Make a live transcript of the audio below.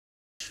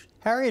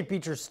Harriet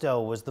Beecher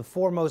Stowe was the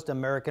foremost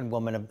American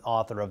woman and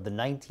author of the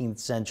 19th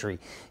century.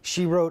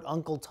 She wrote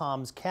Uncle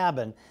Tom's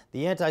Cabin,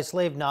 the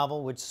anti-slave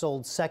novel which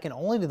sold second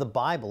only to the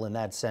Bible in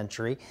that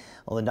century.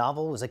 Well, the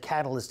novel was a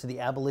catalyst to the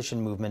abolition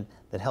movement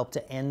that helped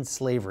to end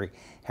slavery.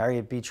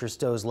 Harriet Beecher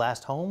Stowe's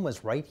last home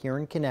was right here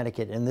in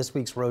Connecticut. In this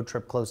week's road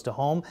trip close to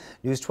home,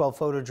 News 12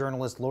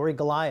 photojournalist Lori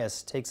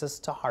Golias takes us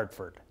to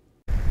Hartford.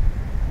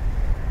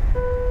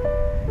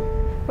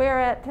 We're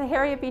at the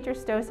Harriet Beecher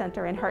Stowe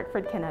Center in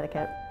Hartford,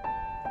 Connecticut.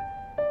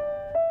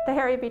 The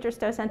Harriet Beecher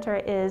Stowe Center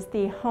is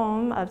the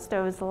home of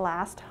Stowe's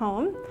last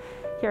home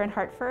here in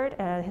Hartford,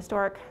 a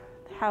historic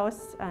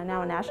house,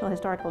 now a National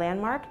Historic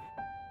Landmark.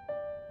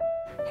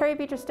 Harriet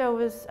Beecher Stowe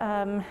was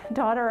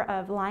daughter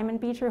of Lyman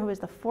Beecher, who was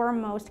the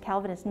foremost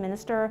Calvinist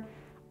minister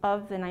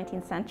of the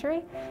 19th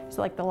century.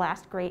 So like the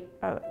last great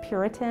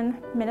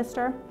Puritan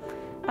minister.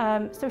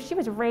 So she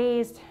was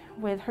raised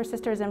with her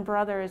sisters and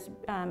brothers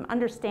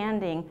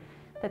understanding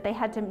that they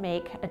had to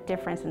make a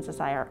difference in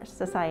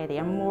society,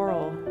 a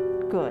moral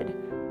good.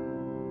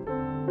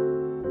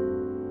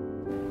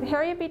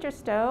 Harriet Beecher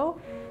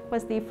Stowe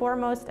was the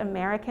foremost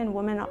American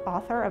woman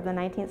author of the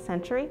 19th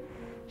century.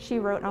 She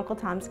wrote Uncle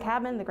Tom's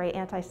Cabin, the great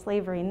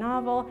anti-slavery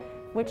novel,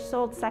 which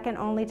sold second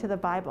only to the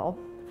Bible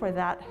for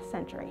that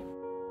century.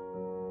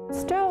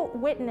 Stowe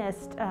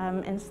witnessed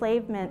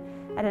enslavement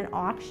at an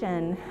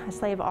auction, a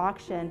slave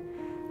auction,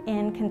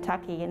 in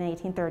Kentucky in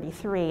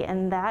 1833,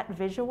 and that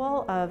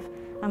visual of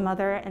a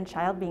mother and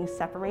child being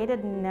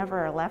separated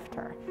never left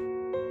her.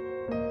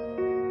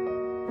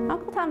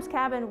 Uncle Tom's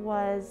Cabin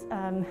was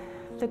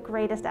the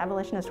greatest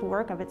abolitionist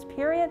work of its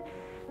period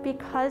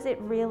because it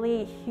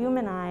really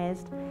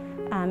humanized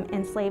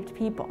enslaved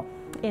people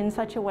in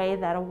such a way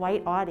that a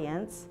white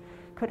audience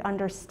could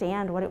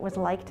understand what it was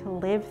like to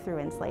live through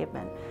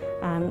enslavement,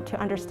 to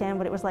understand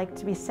what it was like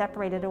to be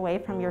separated away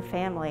from your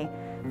family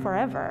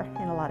forever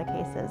in a lot of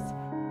cases.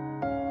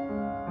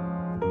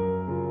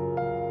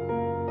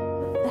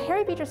 The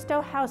Harriet Beecher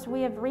Stowe house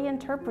we have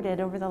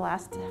reinterpreted over the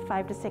last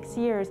 5 to 6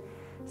 years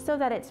so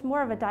that it's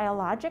more of a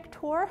dialogic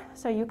tour.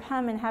 So you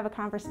come and have a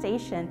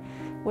conversation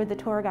with the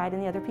tour guide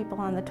and the other people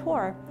on the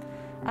tour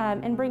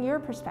and bring your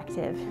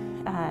perspective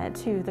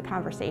to the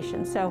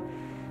conversation. So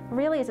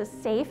really it's a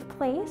safe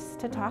place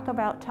to talk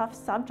about tough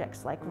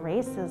subjects like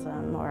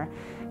racism or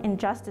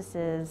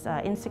injustices,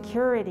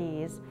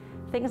 insecurities,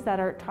 things that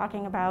are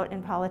talking about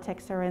in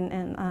politics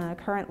or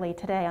currently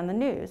today on the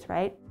news,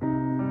 right?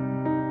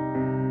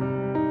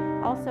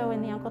 Also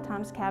in the Uncle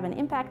Tom's Cabin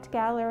Impact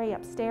Gallery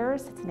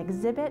upstairs, it's an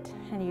exhibit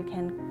and you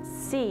can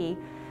see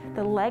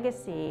the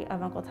legacy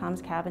of Uncle Tom's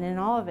Cabin in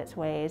all of its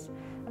ways,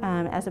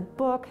 as a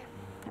book,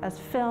 as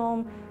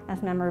film,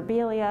 as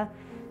memorabilia,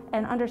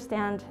 and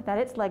understand that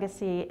its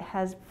legacy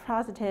has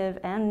positive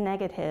and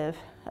negative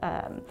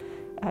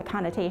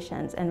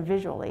connotations, and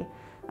visually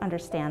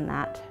understand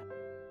that.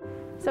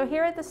 So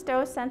here at the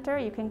Stowe Center,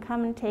 you can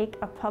come and take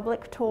a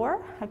public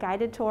tour, a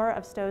guided tour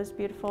of Stowe's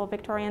beautiful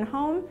Victorian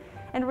home,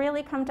 and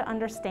really come to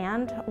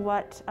understand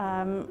what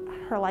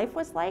her life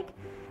was like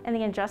and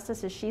the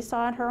injustices she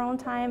saw in her own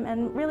time,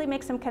 and really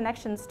make some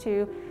connections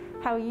to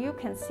how you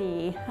can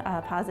see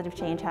positive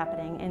change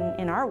happening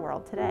in our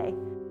world today.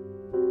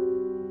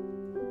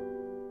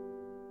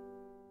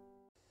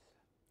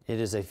 It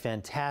is a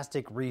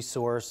fantastic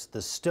resource.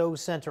 The Stowe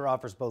Center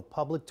offers both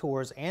public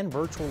tours and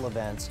virtual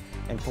events.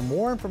 And for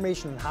more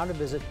information on how to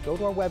visit, go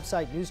to our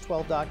website,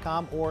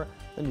 news12.com, or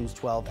the News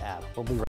 12 app. We'll be right back.